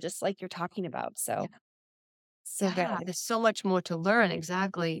system, just like you're talking about. So, so Yeah, good. there's so much more to learn.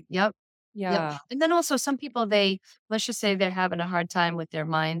 Exactly. Yep. Yep. Yeah. And then also some people, let's just say they're having a hard time with their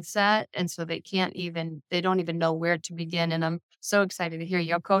mindset. And so they don't even know where to begin. And I'm so excited to hear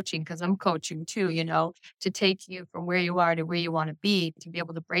your coaching because I'm coaching too, to take you from where you are to where you want to be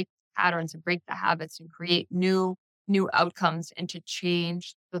able to break patterns and break the habits and create new outcomes and to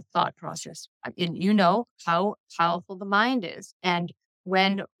change the thought process. And you know how powerful the mind is. And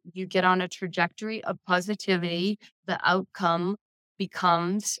when you get on a trajectory of positivity, the outcome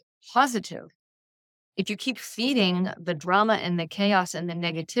becomes positive. If you keep feeding the drama and the chaos and the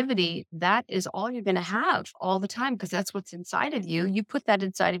negativity, that is all you're going to have all the time because that's what's inside of you. You put that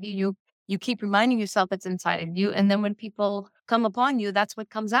inside of you. You keep reminding yourself it's inside of you, and then when people come upon you, that's what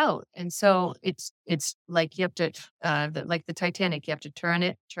comes out. And so it's like you have to, like the Titanic, you have to turn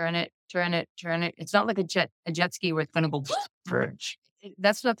it, turn it, turn it, turn it. It's not like a jet ski where it's going to go.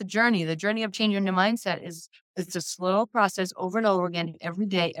 That's not the journey. The journey of changing your mindset is it's a slow process over and over again, every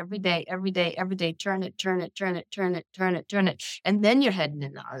day, every day, every day, every day. Turn it, turn it, turn it, turn it, turn it, turn it. And then you're heading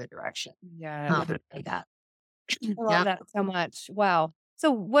in the other direction. Yeah. Like that. I love Yeah. that so much. Wow. So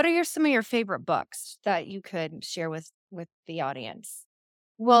what are some of your favorite books that you could share with the audience?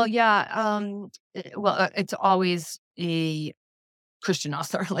 Well, yeah. It's always Christian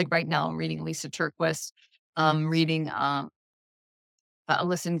author. Like right now, I'm reading Lisa Turquist. Reading,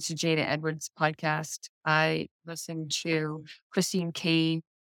 listening to Jada Edwards' podcast. I listen to Christine Kane.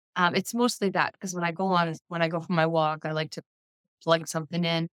 It's mostly that because when I go for my walk, I like to plug something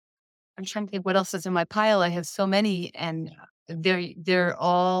in. I'm trying to think what else is in my pile. I have so many, and they're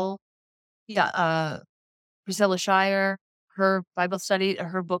all yeah. Priscilla Shire, her Bible study,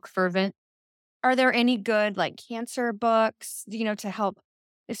 her book Fervent. Are there any good, like, cancer books, to help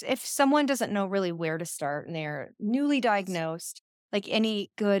if someone doesn't know really where to start and they're newly diagnosed, like, any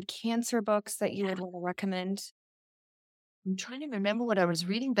good cancer books that you would wanna recommend? I'm trying to remember what I was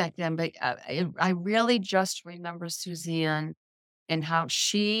reading back then, but I really just remember Suzanne and how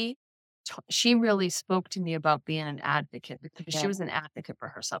she really spoke to me about being an advocate because she Yeah. was an advocate for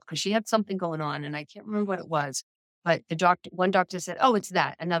herself because she had something going on and I can't remember what it was. But one doctor said, "Oh, it's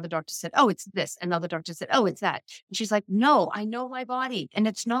that." Another doctor said, "Oh, it's this." Another doctor said, "Oh, it's that." And she's like, "No, I know my body, and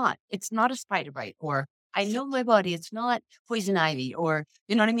it's not. It's not a spider bite, or I know my body. It's not poison ivy, or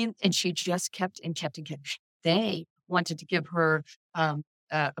you know what I mean." And she just kept and kept and kept. They wanted to give her um,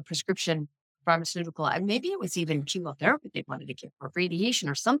 a prescription pharmaceutical, and maybe it was even chemotherapy they wanted to give her, radiation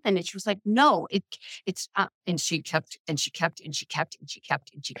or something. And she was like, "No, it's," and she kept and she kept and she kept and she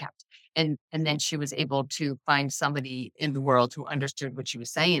kept and she kept. And then she was able to find somebody in the world who understood what she was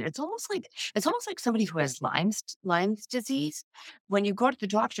saying. It's almost like somebody who has Lyme's disease. When you go to the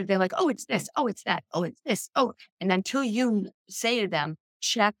doctor, they're like, "Oh, it's this. Oh, it's that. Oh, it's this. Oh," and until you say to them,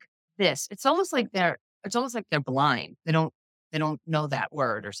 "Check this," it's almost like they're blind. They don't know that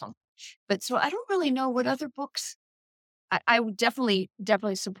word or something. But so I don't really know what other books I would definitely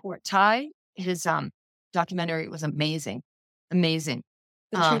support Ty. His documentary was amazing. Amazing.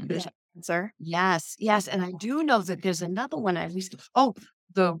 The truth There's about cancer. yes, yes. And I do know that there's another one at least. Oh,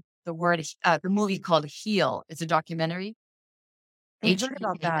 the movie called Heal. It's a documentary. I heard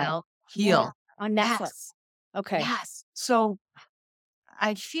about that. Heal. Yeah, Heal. on Netflix. Yes. Okay. Yes. So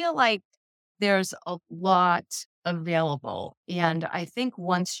I feel like there's a lot available. And I think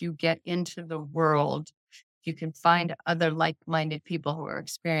once you get into the world, you can find other like-minded people who are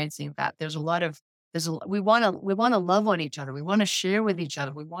experiencing that. We want to love on each other. We want to share with each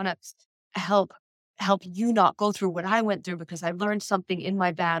other. We want to help help you not go through what I went through because I learned something in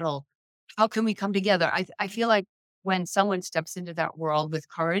my battle. How can we come together? I feel like when someone steps into that world with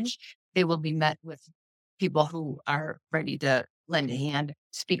courage, they will be met with people who are ready to lend a hand,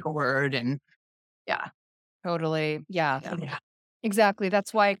 speak a word, and yeah, Totally. Yeah. yeah. Exactly.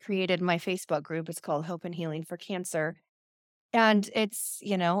 That's why I created my Facebook group. It's called Hope and Healing for Cancer. And it's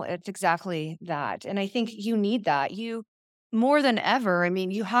exactly that. And I think you need that. You more than ever, I mean,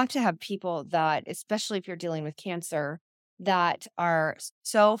 you have to have people that, especially if you're dealing with cancer, that are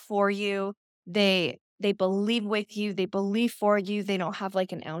so for you. They believe with you, they believe for you, they don't have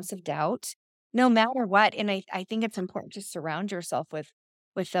like an ounce of doubt, no matter what. And I think it's important to surround yourself with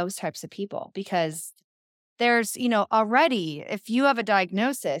those types of people because there's, already, if you have a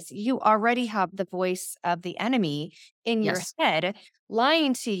diagnosis, you already have the voice of the enemy in your Yes. head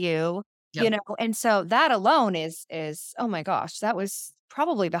lying to you, Yep. and so that alone is, oh my gosh, that was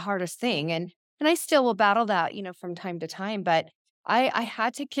probably the hardest thing. And I still will battle that, from time to time, but I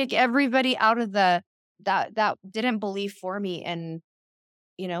had to kick everybody out of the that didn't believe for me. And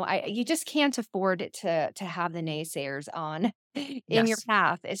I you just can't afford it to have the naysayers on in your Yes.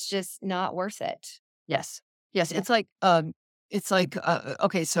 path. It's just not worth it. Yes. Yes. Yeah. It's like,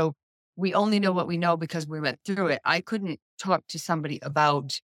 okay, so we only know what we know because we went through it. I couldn't talk to somebody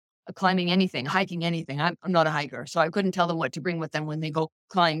about climbing anything, hiking anything. I'm not a hiker, so I couldn't tell them what to bring with them when they go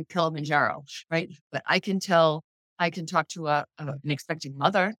climb Kilimanjaro, right? But I can talk to an expecting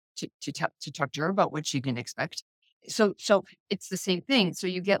mother to talk to her about what she can expect. So it's the same thing. So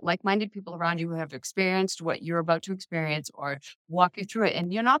you get like-minded people around you who have experienced what you're about to experience or walk you through it,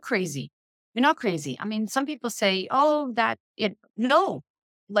 and you're not crazy. You're not crazy. I mean, some people say, "Oh, that it." No,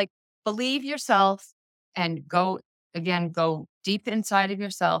 like believe yourself and go deep inside of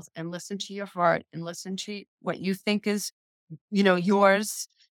yourself and listen to your heart and listen to what you think is, yours,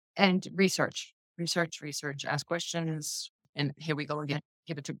 and research, ask questions, and here we go again.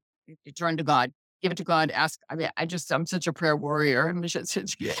 Give it to you turn to God. Give it to God. Ask. I mean, I'm such a prayer warrior. I'm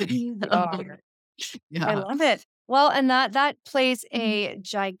such Oh, I yeah. love it. Well, and that plays a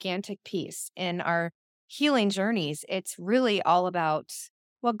gigantic piece in our healing journeys. It's really all about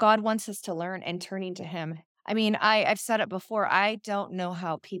what God wants us to learn and turning to Him. I mean, I've said it before. I don't know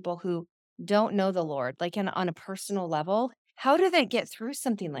how people who don't know the Lord, like on a personal level, how do they get through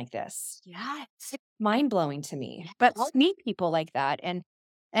something like this? Yes. Mind blowing to me. But I meet people like that, and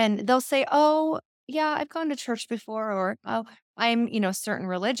they'll say, "Oh, yeah, I've gone to church before, or, oh, I'm, certain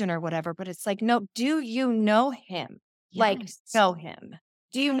religion or whatever. But it's like, no, do you know him? Like, Yes. know him.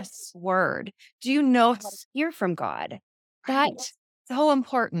 Do you know Yes. his word? Do you know how to Yes. hear from God? Right. That's so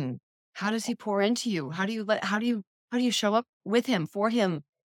important. How does he pour into you? How do you show up with him, for him,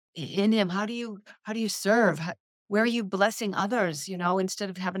 in him? How do you serve? Where are you blessing others, instead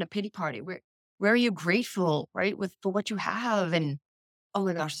of having a pity party? Where are you grateful, right, with for what you have? And oh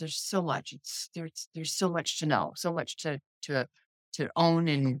my gosh, there's so much. There's so much to know, so much to own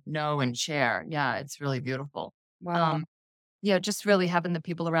and know and share. Yeah, it's really beautiful. Wow. Um, yeah, just really having the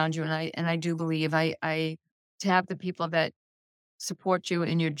people around you. And I do believe I to have the people that support you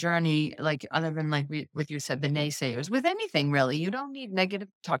in your journey, like other than like what you said, the naysayers with anything really. You don't need negative,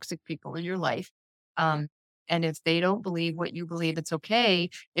 toxic people in your life. Um, and if they don't believe what you believe, it's okay.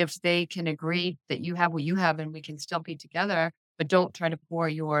 If they can agree that you have what you have and we can still be together, but don't try to pour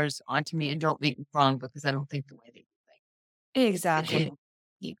yours onto me and don't make me wrong because I don't think the way that you Exactly. think.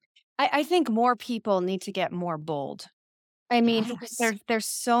 You- I think more people need to get more bold. I mean, because Yes. there's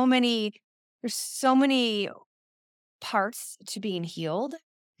so many parts to being healed,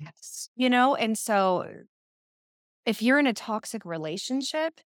 Yes. and so if you're in a toxic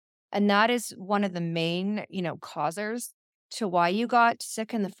relationship, and that is one of the main, causers to why you got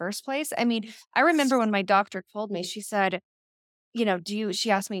sick in the first place. I mean, I remember when my doctor told me, she said,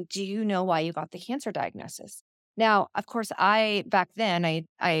 she asked me, do you know why you got the cancer diagnosis? Now, of course, back then,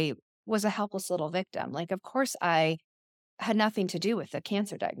 I was a helpless little victim. Like, of course, I had nothing to do with the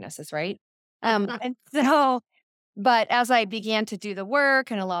cancer diagnosis, right? And so, but as I began to do the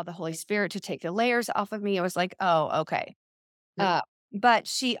work and allow the Holy Spirit to take the layers off of me, it was like, oh, okay. Yep. But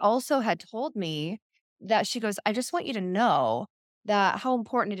she also had told me that she goes, I just want you to know that how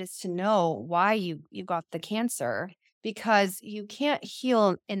important it is to know why you got the cancer, because you can't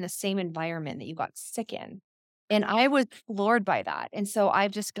heal in the same environment that you got sick in. And I was floored by that. And so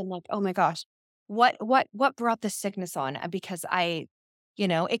I've just been like, oh my gosh, what brought the sickness on? Because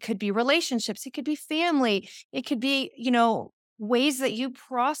it could be relationships, it could be family, it could be, ways that you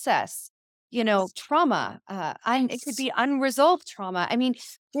process trauma, and it could Yes. be unresolved trauma. I mean,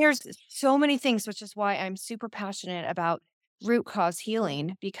 there's so many things, which is why I'm super passionate about root cause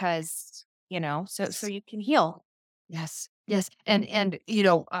healing, because, so you can heal. Yes, yes, and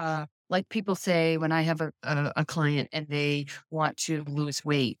like people say when I have a client and they want to lose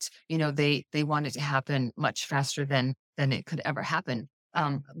weight, they want it to happen much faster than it could ever happen.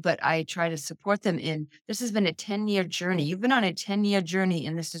 But I try to support them in this has been a 10-year journey. You've been on a 10-year journey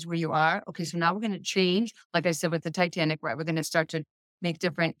and this is where you are. Okay, so now we're going to change. Like I said with the Titanic, right? We're going to start to make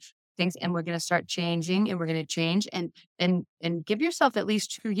different things and we're going to start changing and we're going to change and give yourself at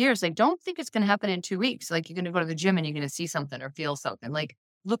least 2 years. Like, don't think it's going to happen in 2 weeks. Like, you're going to go to the gym and you're going to see something or feel something. Like,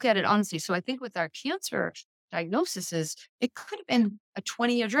 look at it honestly. So I think with our cancer diagnoses, it could have been a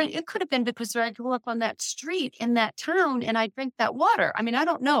 20-year journey. It could have been because I grew up on that street in that town and I drink that water. I mean, I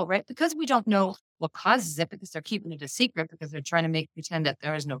don't know, right? Because we don't know what causes it because they're keeping it a secret because they're trying to make pretend that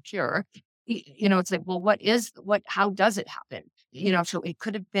there is no cure. It's like, well, how does it happen? So it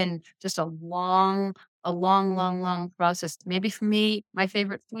could have been just a long, long, long process. Maybe for me, my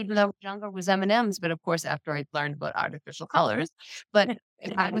favorite food when I was younger was M&Ms, but of course, after I learned about artificial colors. But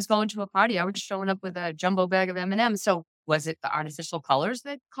if I was going to a party, I was showing up with a jumbo bag of M&Ms. So was it the artificial colors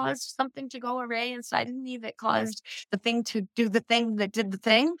that caused something to go array inside of me that caused the thing to do the thing that did the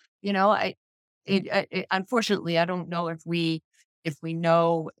thing? Unfortunately, I don't know if we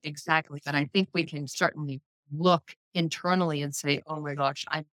know exactly, but I think we can certainly look internally and say, "Oh my gosh,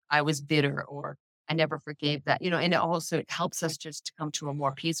 I was bitter," or "I never forgave that." And it helps us just to come to a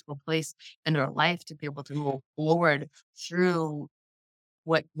more peaceful place in our life to be able to move forward through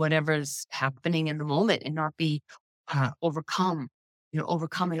whatever's happening in the moment and not be overcome and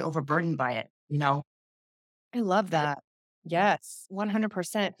overburdened by it. I love that. Yes,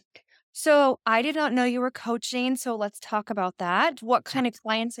 100%. So I did not know you were coaching. So let's talk about that. What kind of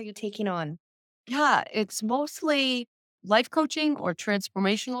clients are you taking on? Yeah, it's mostly life coaching or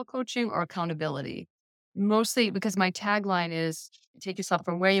transformational coaching or accountability. Mostly because my tagline is take yourself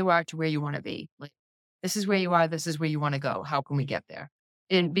from where you are to where you want to be. Like, this is where you are, this is where you want to go. How can we get there?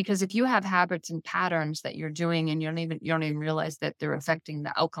 And because if you have habits and patterns that you're doing and you don't even realize that they're affecting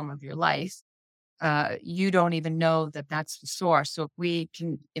the outcome of your life, you don't even know that that's the source. So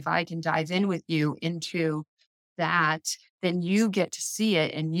if I can dive in with you into that, then you get to see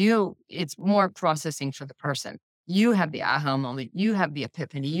it and it's more processing for the person. You have the aha moment. You have the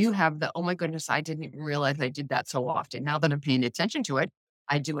epiphany. You have the, oh my goodness, I didn't even realize I did that so often. Now that I'm paying attention to it,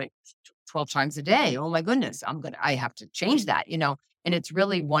 I do it 12 times a day. Oh my goodness, I have to change that. And it's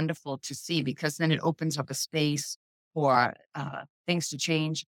really wonderful to see because then it opens up a space for things to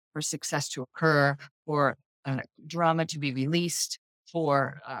change, for success to occur, for drama to be released,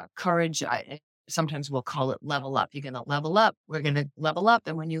 for courage. Sometimes we'll call it level up. You're going to level up. We're going to level up.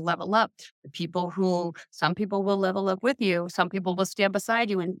 And when you level up, some people will level up with you. Some people will stand beside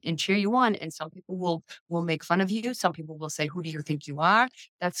you and cheer you on. And some people will make fun of you. Some people will say, who do you think you are?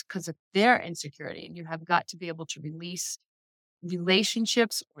 That's because of their insecurity. And you have got to be able to release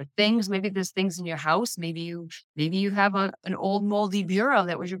relationships or things. Maybe there's things in your house. Maybe you have an old moldy bureau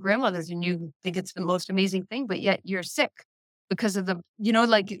that was your grandmother's and you think it's the most amazing thing, but yet you're sick because of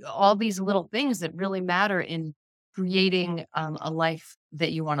like all these little things that really matter in creating a life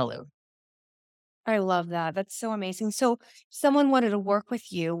that you want to live. I love that. That's so amazing. So, if someone wanted to work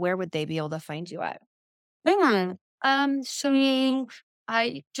with you, where would they be able to find you at? Yeah. So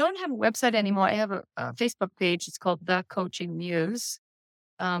I don't have a website anymore. I have a Facebook page. It's called The Coaching Muse,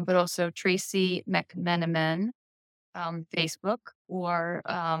 but also Tracy McMenimen, Facebook, or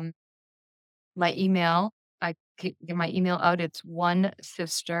my email. I can get my email out. It's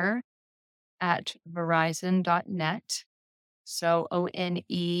onesister@verizon.net. So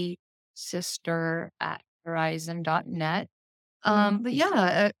ONE sister@verizon.net. But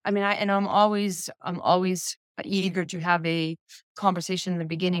yeah, I mean, I'm always eager to have a conversation in the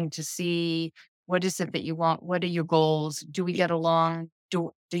beginning to see what is it that you want? What are your goals? Do we get along?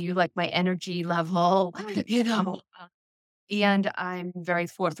 Do you like my energy level? And I'm very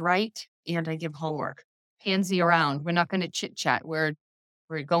forthright and I give homework. Handsy around. We're not going to chit chat. We're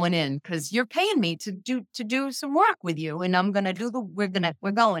going in because you're paying me to do some work with you, and I'm gonna we're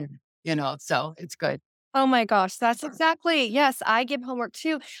going. So it's good. Oh my gosh, that's exactly. Yes, I give homework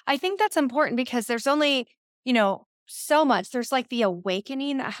too. I think that's important because there's only, so much. There's like the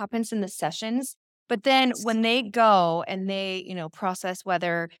awakening that happens in the sessions, but then when they go and they, process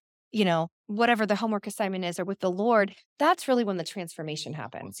whether, whatever the homework assignment is or with the Lord, that's really when the transformation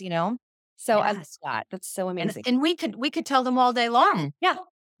happens. So I love Yes. that. That's so amazing. And we could tell them all day long. Yeah.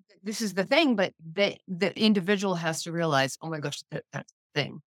 This is the thing, but the individual has to realize, oh my gosh, that's the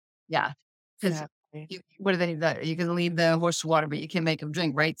thing. Yeah. Because what do they do? You can lead the horse to water, but you can't make them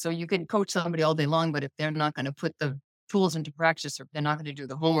drink, right? So you can coach somebody all day long, but if they're not going to put the tools into practice, or if they're not going to do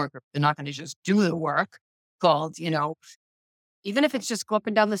the homework, or if they're not going to just do the work called, even if it's just go up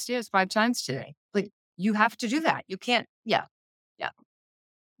and down the stairs 5 times today, like you have to do that. You can't. Yeah. Yeah.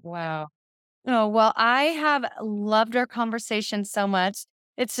 Wow. Oh, well, I have loved our conversation so much.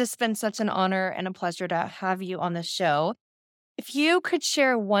 It's just been such an honor and a pleasure to have you on the show. If you could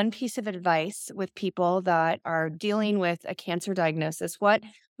share one piece of advice with people that are dealing with a cancer diagnosis,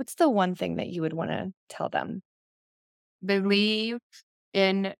 what's the one thing that you would want to tell them? Believe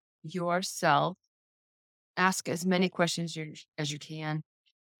in yourself. Ask as many questions as you can.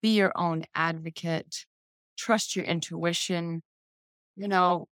 Be your own advocate. Trust your intuition.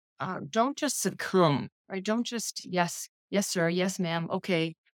 Don't just succumb, right? Don't just, yes, yes, sir, yes, ma'am.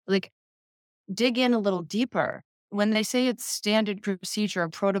 Okay. Like, dig in a little deeper. When they say it's standard procedure or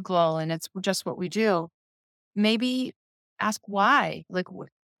protocol and it's just what we do, maybe ask why. Like, what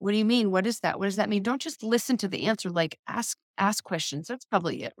do you mean? What is that? What does that mean? Don't just listen to the answer. Like, ask questions. That's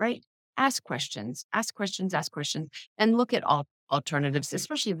probably it, right? Ask questions, ask questions, ask questions, and look at all alternatives.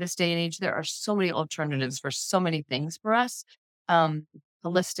 Especially in this day and age, there are so many alternatives for so many things for us. Um,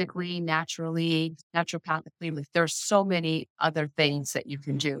 Holistically, naturally, naturopathically, like there's so many other things that you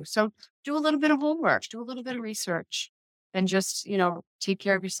can do. So do a little bit of homework, do a little bit of research, and just, take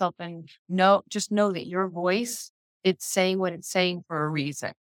care of yourself and just know that your voice, it's saying what it's saying for a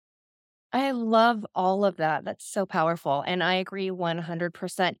reason. I love all of that. That's so powerful. And I agree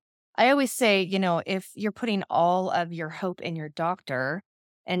 100%. I always say, if you're putting all of your hope in your doctor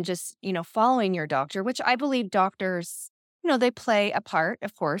and just, following your doctor, which I believe doctors, they play a part,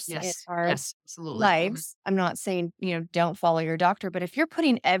 of course, in Yes. our Yes, absolutely. lives. I'm not saying, don't follow your doctor, but if you're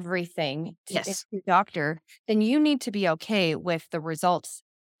putting everything into Yes. your doctor, then you need to be okay with the results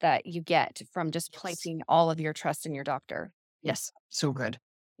that you get from just Yes. placing all of your trust in your doctor. Yes. So good.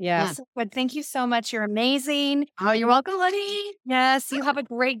 Yes. But thank you so much. You're amazing. Oh, you're welcome, honey. Yes. You have a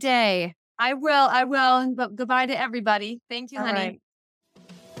great day. I will. But goodbye to everybody. Thank you, All honey. right.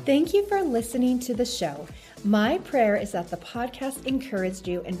 Thank you for listening to the show. My prayer is that the podcast encouraged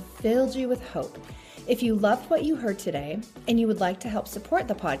you and filled you with hope. If you loved what you heard today and you would like to help support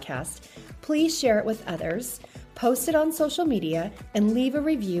the podcast, please share it with others, post it on social media, and leave a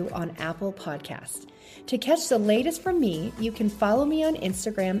review on Apple Podcasts. To catch the latest from me, you can follow me on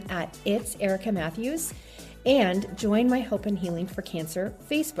Instagram at It's Erica Matthews and join my Hope and Healing for Cancer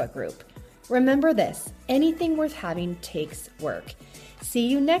Facebook group. Remember this, anything worth having takes work. See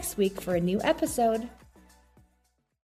you next week for a new episode.